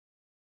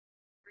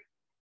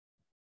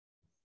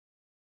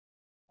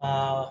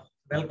Uh,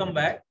 Welcome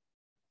back.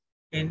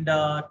 In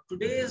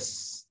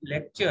today's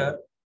lecture,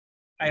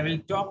 I will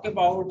talk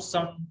about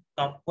some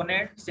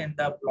components in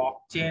the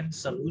blockchain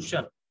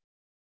solution.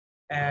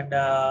 And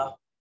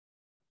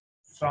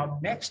from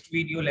next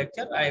video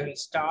lecture, I will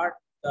start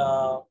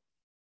the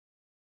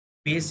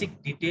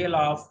basic detail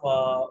of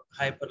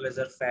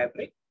Hyperledger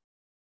Fabric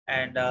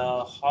and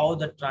how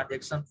the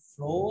transaction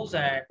flows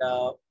and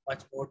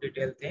much more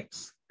detailed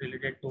things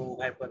related to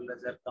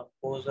Hyperledger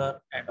Composer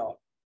and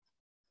all.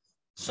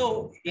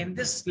 So in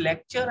this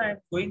lecture, I'm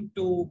going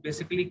to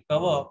basically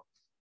cover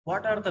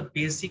what are the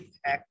basic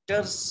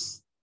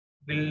actors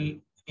will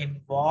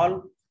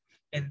involve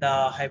in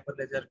the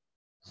Hyperledger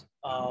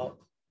uh,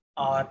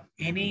 or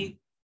any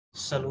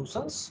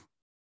solutions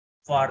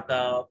for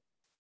the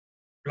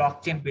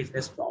blockchain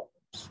business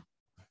problems.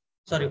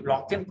 Sorry,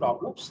 blockchain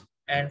problems.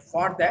 And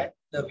for that,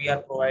 we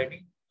are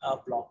providing a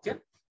blockchain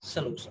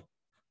solution.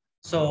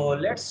 So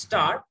let's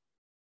start.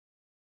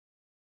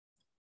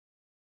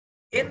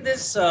 In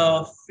this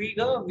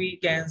figure, we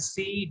can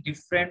see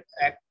different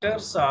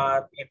actors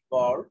are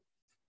involved.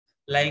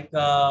 Like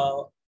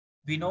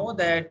we know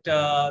that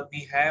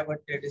we have a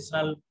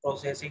traditional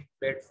processing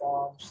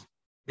platforms.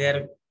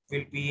 There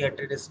will be a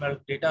traditional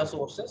data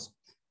sources.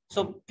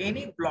 So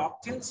any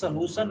blockchain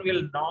solution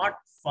will not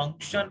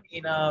function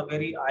in a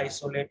very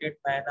isolated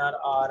manner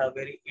or a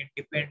very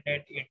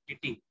independent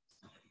entity.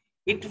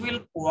 It will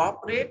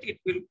cooperate, it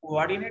will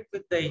coordinate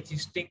with the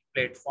existing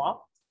platform.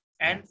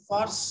 And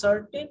for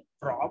certain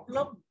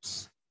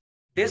problems,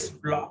 this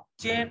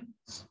blockchain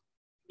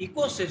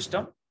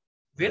ecosystem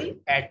will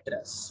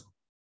address.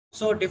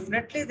 So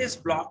definitely this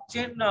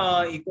blockchain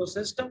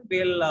ecosystem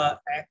will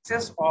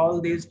access all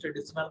these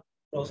traditional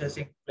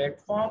processing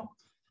platform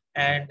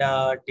and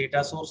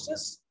data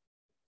sources.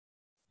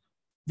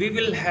 We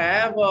will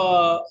have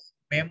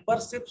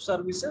membership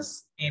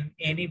services in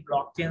any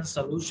blockchain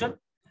solution.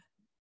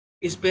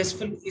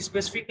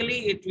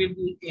 Specifically, it will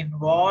be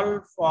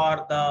involved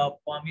for the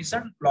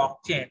permission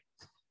blockchain,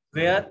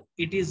 where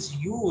it is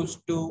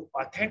used to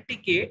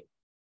authenticate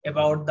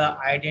about the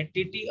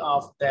identity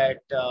of that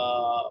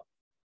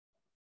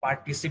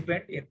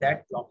participant in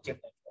that blockchain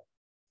network.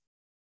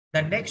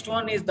 The next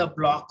one is the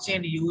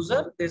blockchain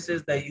user. This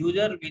is the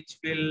user which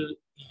will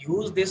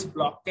use this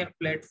blockchain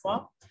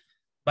platform,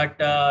 but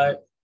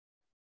that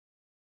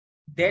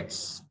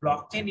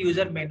blockchain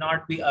user may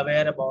not be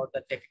aware about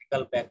the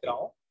technical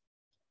background.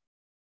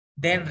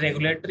 Then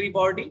regulatory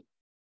body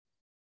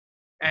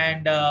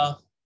and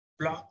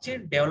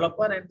blockchain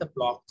developer and the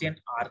blockchain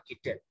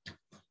architect.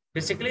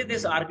 Basically,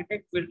 this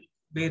architect will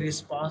be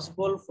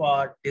responsible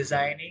for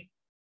designing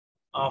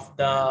of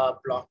the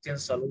blockchain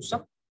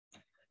solution.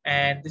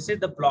 And this is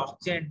the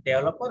blockchain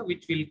developer,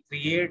 which will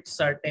create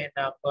certain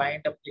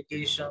client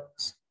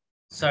applications,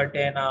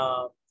 certain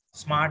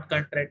smart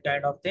contract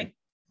kind of thing.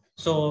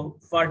 So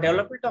for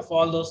development of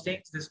all those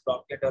things, this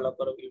blockchain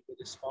developer will be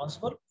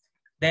responsible.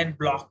 Then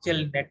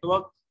blockchain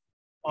network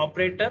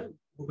operator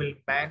who will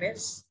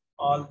manage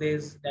all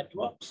these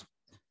networks.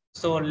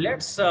 So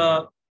let's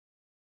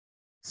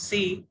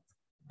see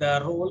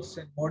the roles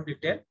in more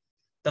detail.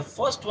 The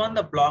first one,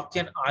 the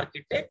blockchain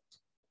architect.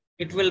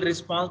 It will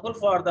responsible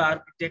for the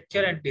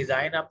architecture and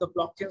design of the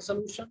blockchain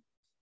solution.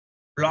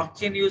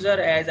 Blockchain user,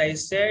 as I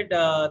said,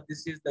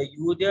 this is the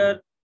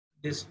user.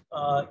 This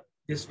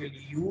will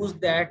use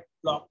that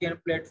blockchain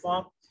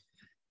platform,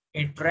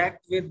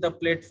 interact with the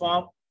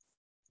platform,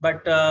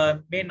 but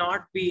may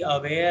not be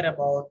aware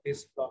about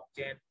this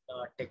blockchain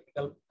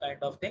technical kind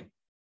of thing.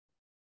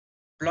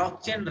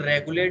 Blockchain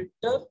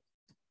regulator,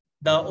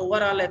 the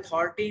overall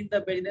authority in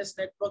the business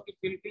network it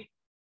will be,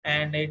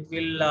 and it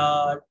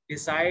will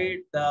decide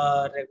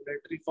the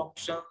regulatory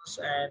functions,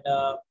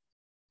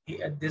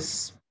 and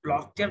this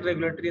blockchain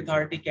regulatory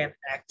authority can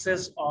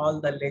access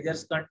all the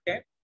ledger's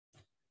content.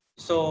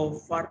 So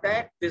for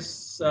that,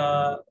 this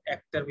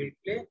actor will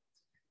play.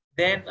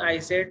 Then I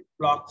said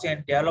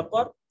blockchain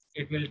developer.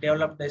 It will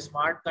develop the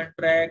smart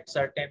contract,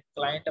 certain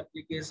client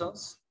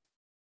applications.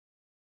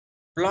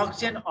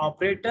 Blockchain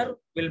operator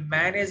will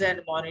manage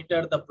and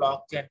monitor the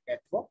blockchain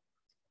network.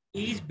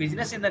 Each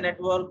business in the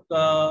network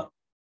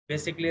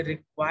basically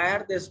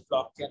require this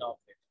blockchain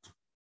operator.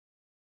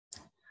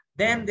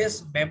 Then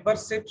this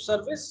membership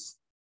service,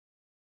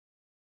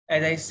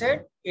 as I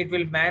said, it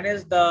will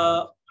manage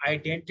the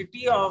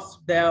identity of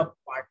the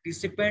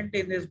participant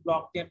in this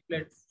blockchain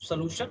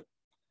solution.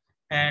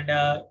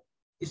 And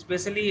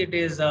especially it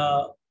is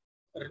a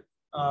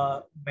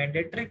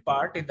mandatory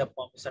part in the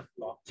permission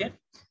blockchain.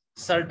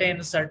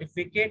 Certain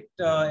certificate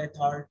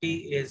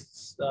authority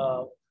is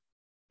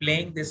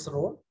playing this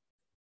role.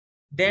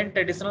 Then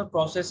traditional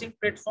processing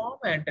platform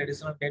and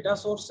traditional data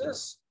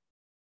sources,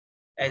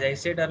 as I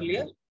said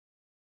earlier.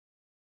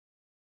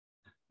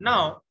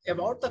 Now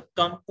about the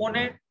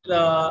component,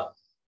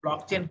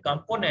 blockchain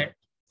component,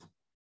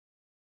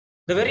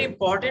 the very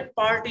important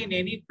part in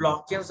any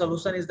blockchain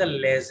solution is the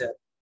ledger.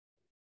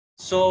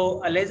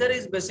 So a ledger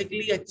is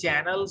basically a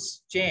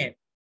channels chain,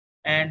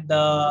 and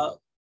the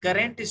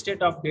current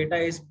state of data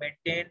is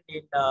maintained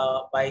in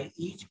by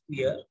each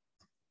peer.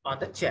 on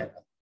the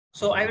channel.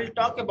 So I will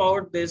talk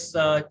about this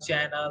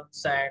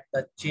channels and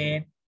the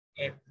chain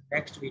in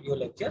next video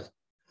lecture.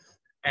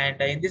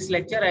 And in this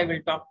lecture, I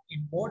will talk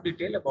in more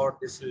detail about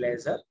this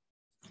ledger.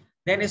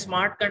 Then a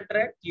smart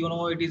contract,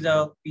 it is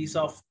a piece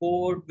of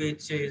code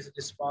which is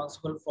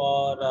responsible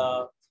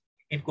for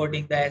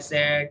encoding the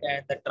asset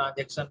and the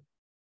transaction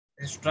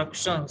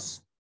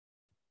instructions.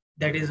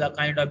 That is a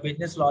kind of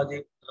business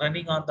logic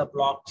running on the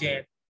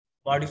blockchain,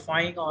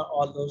 modifying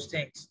all those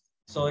things.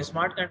 So a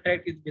smart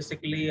contract is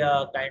basically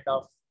a kind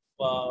of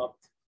uh,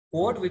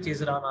 code which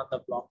is run on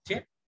the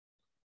blockchain.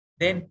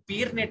 Then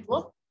peer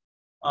network,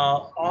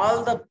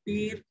 all the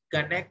peer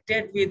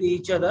connected with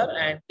each other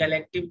and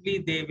collectively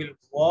they will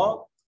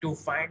work to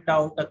find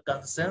out a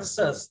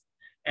consensus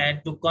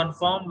and to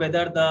confirm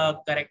whether the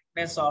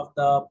correctness of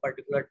the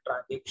particular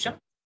transaction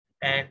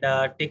and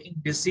taking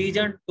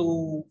decision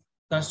to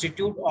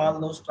constitute all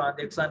those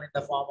transactions in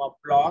the form of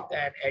block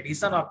and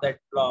addition of that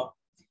block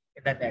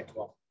in the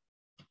network.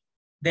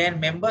 Then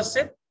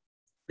membership,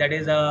 that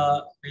is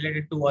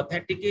related to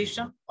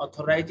authentication,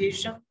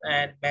 authorization,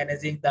 and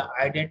managing the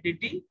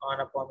identity on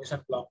a permission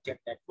blockchain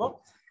network.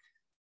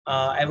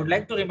 I would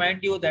like to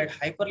remind you that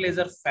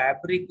Hyperledger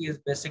Fabric is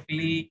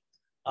basically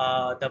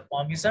the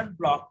permission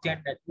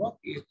blockchain network.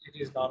 It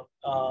is not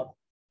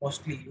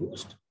mostly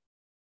used.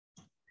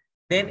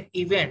 Then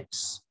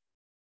events.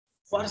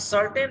 For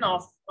certain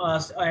of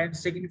and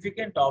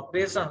significant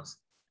operations,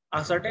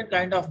 a certain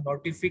kind of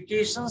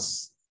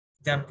notifications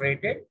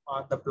generated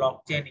on the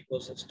blockchain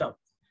ecosystem,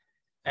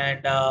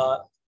 and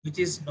which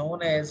is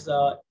known as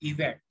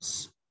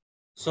events.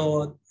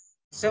 So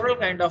several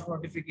kind of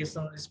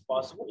notification is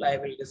possible. I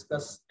will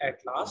discuss at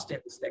last in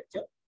this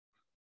lecture.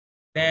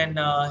 Then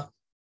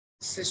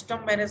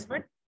system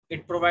management,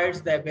 it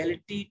provides the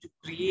ability to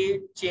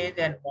create, change,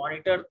 and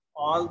monitor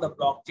all the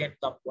blockchain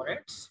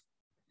components.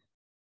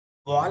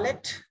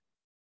 Wallet,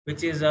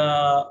 which is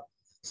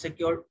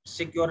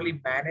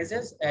securely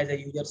manages as a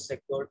user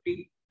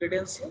security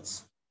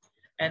credentials.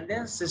 And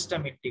then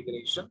system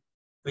integration,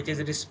 which is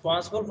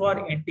responsible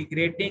for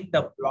integrating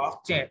the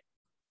blockchain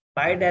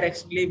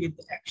bidirectionally with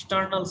the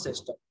external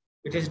system,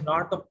 which is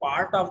not a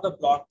part of the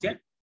blockchain,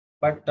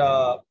 but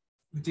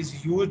which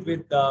is used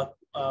with the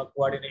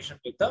coordination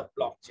with the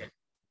blockchain.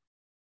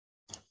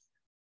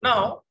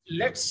 Now,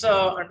 let's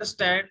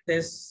understand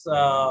this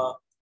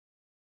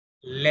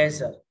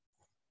ledger.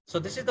 So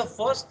this is the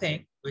first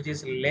thing, which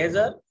is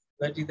ledger,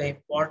 which is the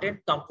important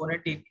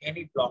component in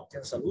any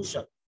blockchain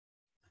solution.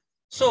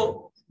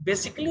 So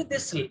basically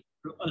this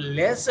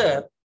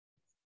ledger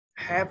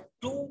have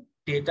two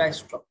data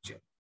structure.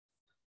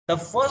 The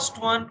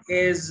first one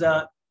is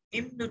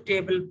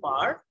immutable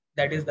part,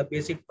 that is the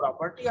basic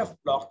property of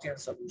blockchain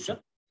solution,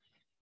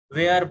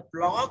 where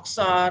blocks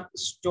are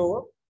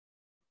stored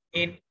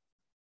in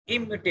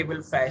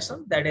immutable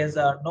fashion, that is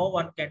no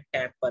one can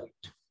tamper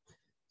it.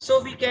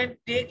 So we can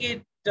take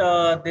it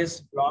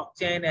this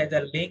blockchain as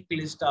a linked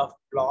list of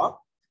blocks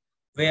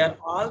where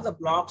all the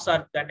blocks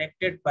are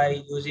connected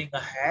by using a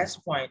hash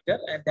pointer,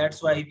 and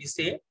that's why we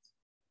say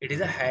it is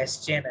a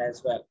hash chain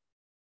as well.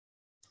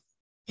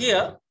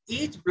 Here,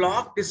 each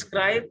block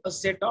describes a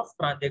set of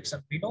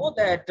transactions. We know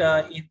that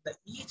in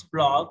each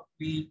block,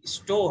 we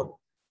store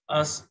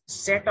a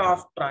set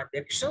of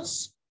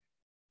transactions,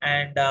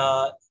 and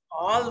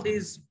all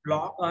these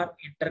blocks are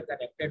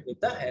interconnected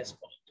with the hash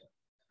pointer.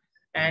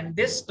 And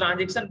this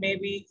transaction may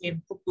be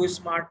input to a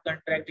smart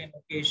contract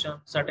invocation,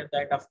 certain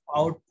kind of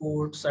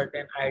output,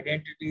 certain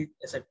identity,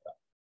 etc.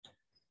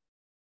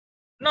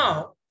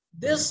 Now,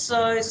 this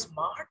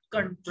smart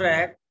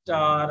contract or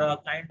a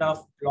kind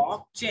of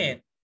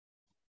blockchain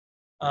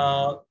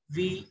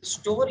we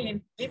store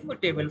in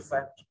immutable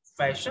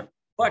fashion,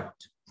 but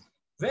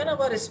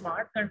whenever a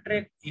smart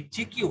contract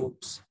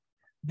executes,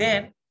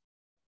 then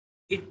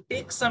it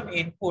takes some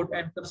input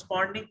and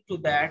corresponding to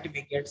that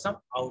we get some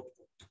output.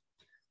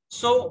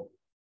 So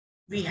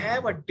we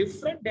have a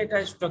different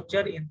data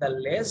structure in the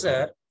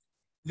ledger,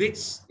 which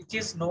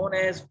is known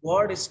as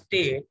word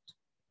state.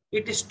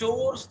 It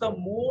stores the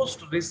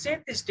most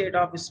recent state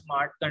of a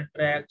smart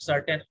contract,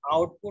 certain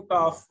output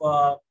of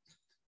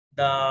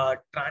the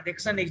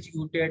transaction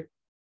executed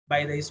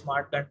by the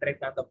smart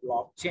contract on the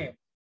blockchain.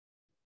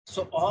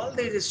 So all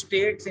these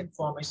states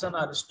information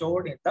are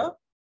stored in the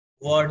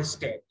word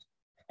state.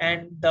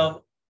 And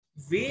the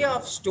way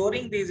of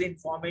storing these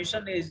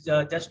information is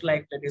just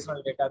like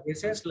traditional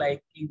databases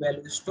like key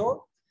value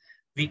store.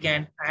 We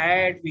can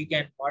add, we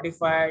can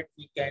modify it,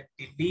 we can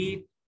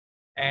delete,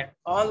 and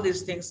all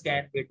these things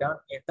can be done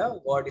in the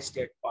word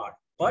state part.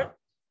 But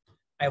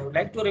I would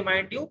like to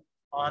remind you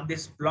on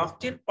this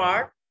blockchain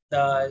part,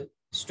 the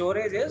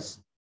storage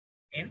is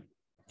in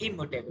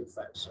immutable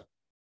fashion.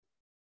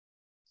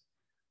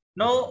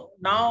 Now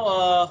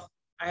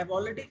I have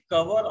already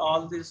covered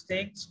all these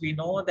things. We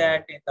know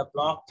that in the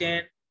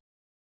blockchain,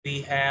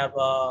 we have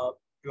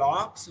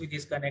blocks which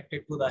is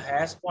connected to the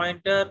hash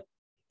pointer.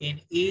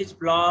 In each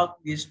block,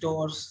 we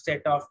store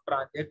set of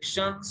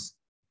transactions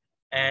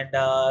and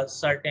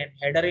certain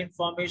header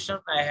information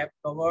I have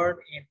covered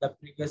in the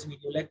previous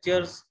video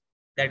lectures.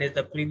 That is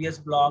the previous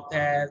block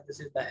hash, this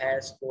is the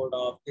hash code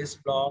of this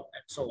block,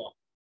 and so on.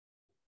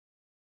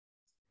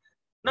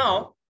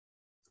 Now,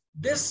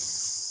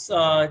 this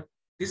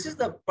is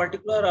the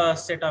particular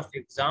set of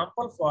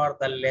example for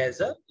the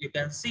ledger. You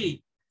can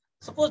see,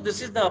 suppose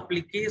this is the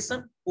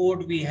application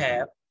code we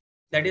have,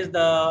 that is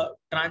the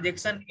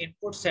transaction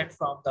input sent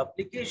from the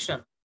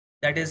application,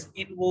 that is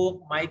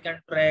invoke my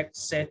contract,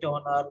 set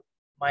owner,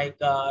 my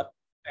car,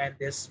 and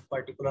this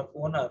particular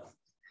owner.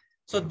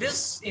 So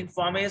this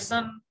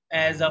information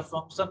as a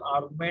function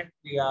argument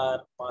we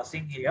are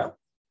passing here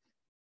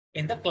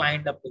in the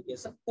client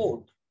application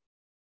code.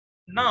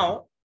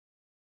 Now,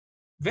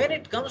 when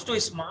it comes to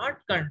a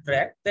smart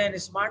contract, then a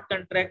smart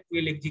contract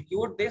will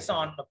execute this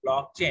on the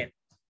blockchain.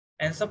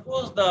 And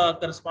suppose the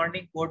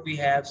corresponding code we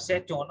have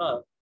set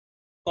owner,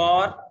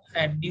 car,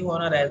 and new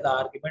owner as the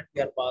argument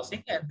we are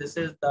passing. And this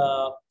is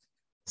the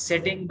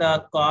setting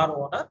the car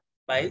owner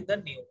by the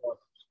new owner.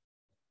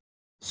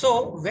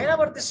 So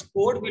whenever this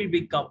code will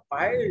be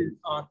compiled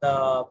on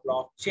the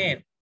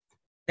blockchain,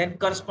 then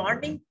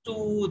corresponding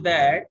to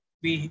that,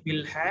 we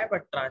will have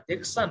a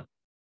transaction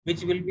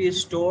which will be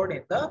stored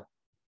in the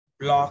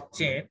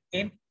blockchain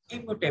in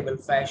immutable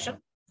fashion.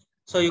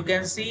 So you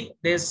can see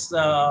this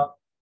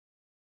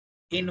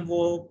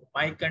invoke,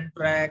 my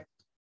contract,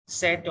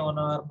 set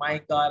owner, my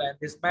car, and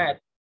this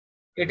mat.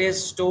 It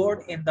is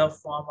stored in the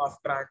form of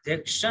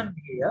transaction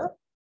here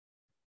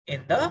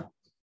in the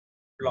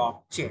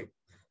blockchain.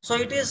 So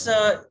it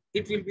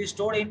will be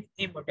stored in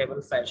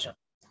immutable fashion.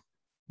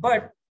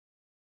 But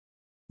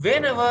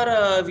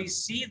whenever we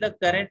see the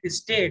current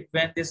state,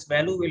 when this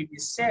value will be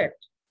set,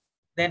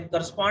 then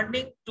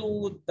corresponding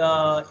to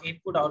the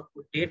input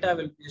output data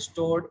will be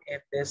stored in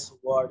this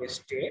word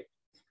state.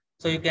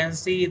 So you can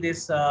see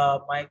this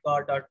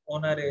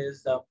mycar.owner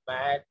is the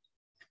mat,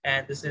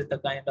 and this is the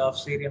kind of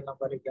serial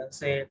number. You can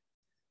say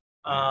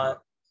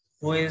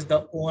who is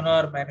the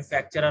owner,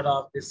 manufacturer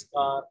of this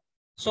car.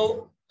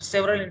 So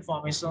several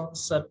information,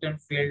 certain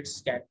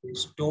fields can be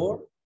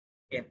stored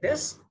in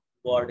this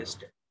word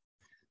state.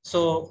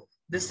 So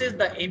this is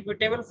the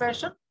immutable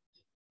fashion.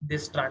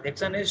 This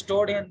transaction is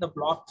stored in the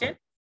blockchain,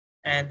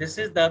 and this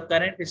is the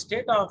current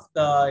state of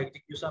the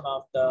execution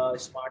of the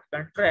smart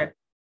contract,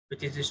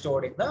 which is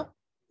stored in the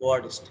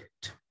word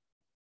state.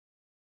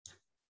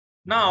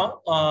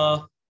 Now,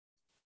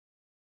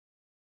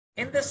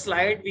 in this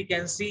slide, we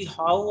can see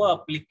how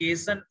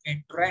application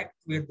interact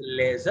with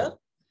ledger.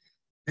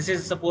 This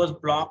is suppose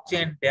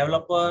blockchain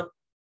developer.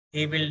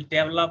 He will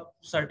develop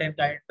certain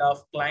kind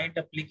of client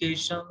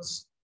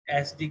applications,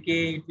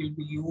 SDK. It will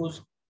be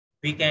used.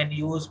 We can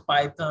use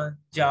Python,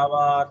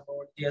 Java,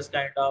 Node.js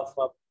kind of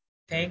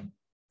thing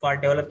for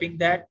developing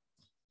that.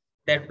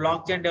 That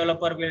blockchain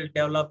developer will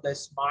develop the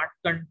smart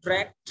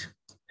contract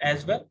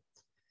as well.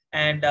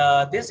 And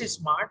this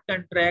smart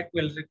contract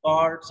will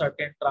record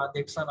certain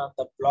transaction on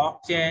the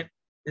blockchain.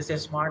 This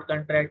smart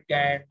contract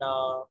can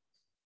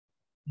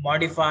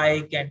modify,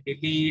 can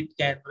delete,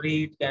 can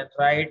read, can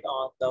write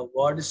on the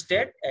word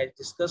state as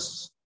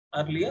discussed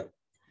earlier.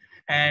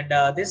 And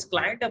this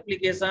client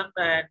application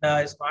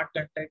and smart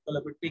contract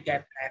collaboratively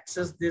can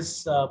access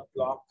this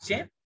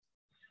blockchain.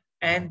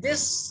 And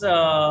this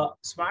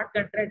smart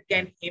contract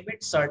can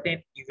emit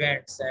certain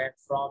events, and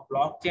from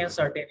blockchain,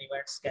 certain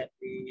events can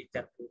be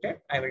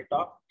generated. I will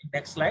talk in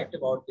next slide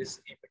about this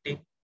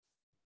emitting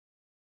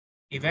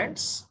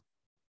events.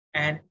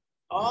 And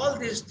all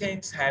these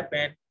things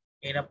happen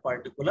in a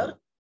particular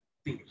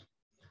peer.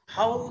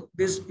 How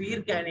this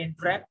peer can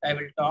interact, I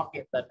will talk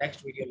in the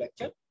next video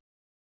lecture.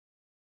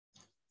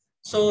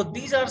 So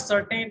these are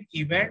certain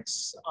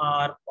events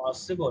are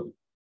possible.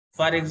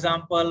 For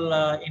example,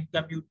 in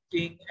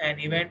computing, an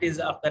event is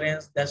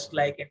occurrence just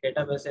like in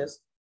databases.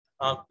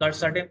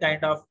 Certain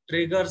kind of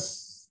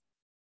triggers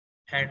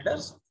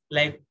handlers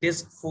like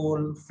disk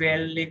full,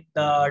 failing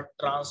the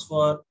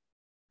transfer,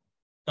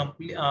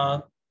 complete.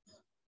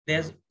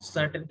 There's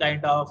certain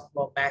kind of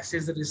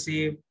message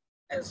received,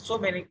 and so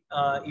many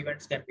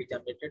events can be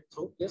generated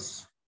through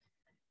this.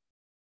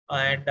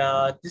 And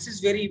this is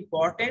very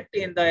important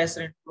in the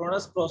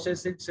asynchronous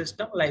processing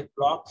system like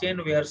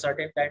blockchain, where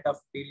certain kind of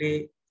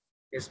delay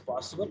is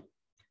possible.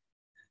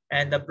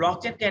 And the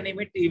blockchain can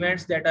emit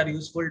events that are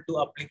useful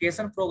to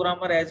application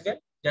programmer as well,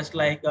 just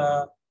like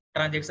a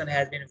transaction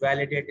has been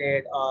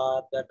validated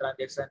or the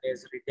transaction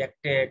is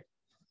rejected,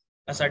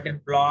 a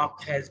certain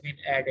block has been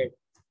added.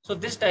 So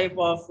this type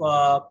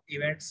of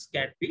events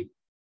can be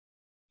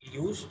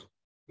used,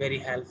 very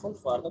helpful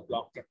for the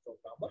blockchain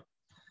programmer.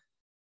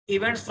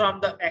 Events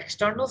from the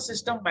external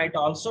system might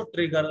also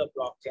trigger the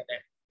blockchain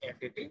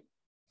entity,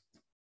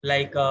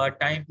 like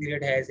time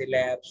period has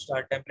elapsed,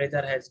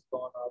 temperature has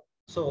gone up.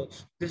 So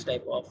this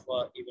type of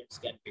events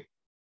can be.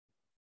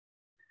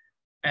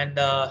 And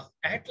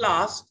at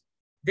last,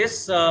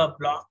 this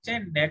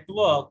blockchain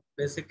network,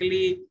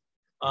 basically,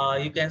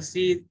 you can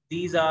see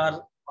these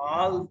are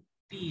all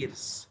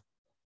peers.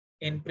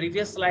 In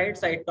previous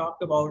slides, I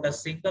talked about a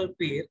single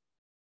peer.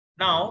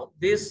 Now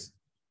this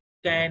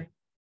can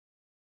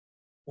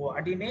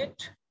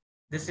coordinate.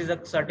 This is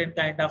a certain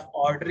kind of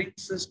ordering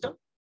system.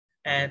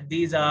 and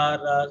these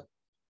are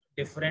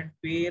different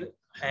pair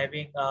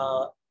having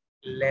a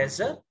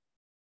ledger.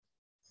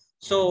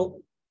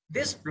 So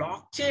this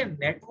blockchain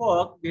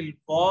network will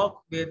work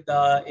with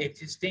the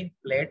existing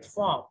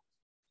platform,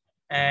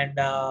 and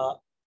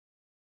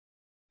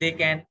they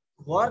can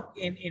work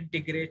in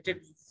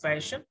integrated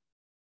fashion.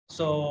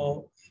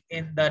 So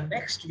in the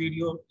next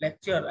video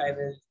lecture, I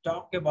will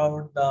talk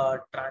about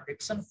the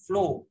transaction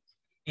flow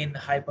in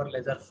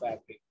Hyperledger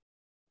Fabric.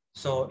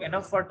 So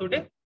enough for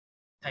today.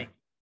 Thank you.